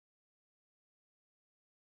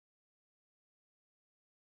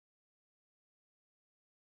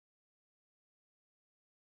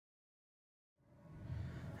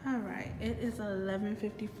right, it is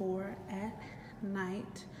 11:54 at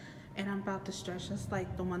night and I'm about to stretch. That's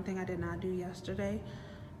like the one thing I did not do yesterday,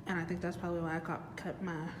 and I think that's probably why I cut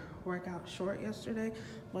my workout short yesterday,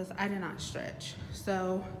 was I did not stretch.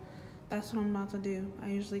 So that's what I'm about to do. I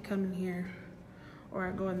usually come in here or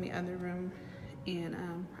I go in the other room and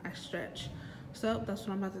I stretch. So that's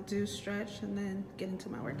what I'm about to do, stretch and then get into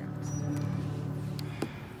my workouts.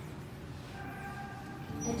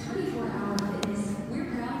 At 24-Hour Fitness, we're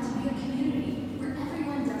proud to be a community where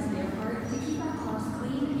everyone does their part to keep our clubs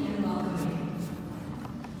clean and welcoming.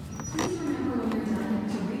 Please remember when you're done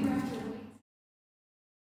to re-rack your weights.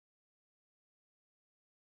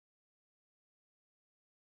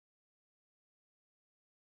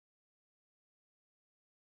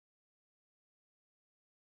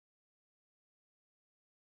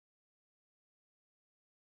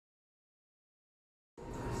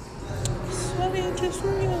 Sweaty just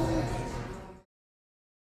real.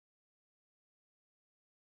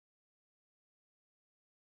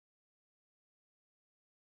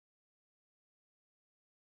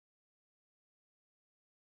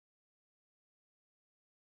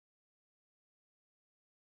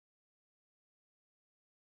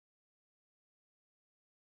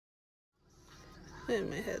 In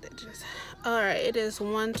my head it just all right, it is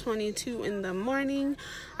 1:22 in the morning.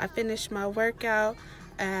 I finished my workout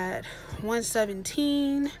at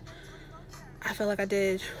 1:17. I feel like I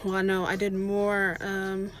did, well, no, I did more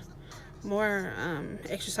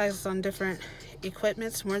exercises on different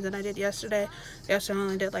equipments more than I did yesterday. Yesterday I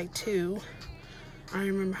only did like 2. I don't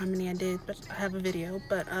remember how many I did, but I have a video.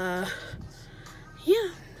 But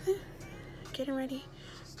yeah, getting ready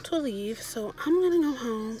to leave. So I'm gonna go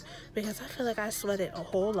home because I feel like I sweated a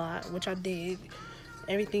whole lot, which I did.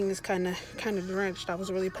 Everything is kind of drenched. I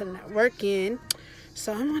was really putting that work in.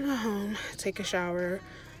 So I'm gonna go home, take a shower,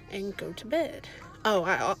 and go to bed.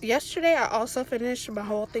 Oh, yesterday I also finished my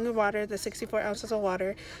whole thing of water, the 64 ounces of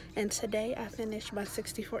water, and today I finished my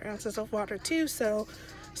 64 ounces of water too. So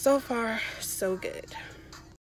far so good.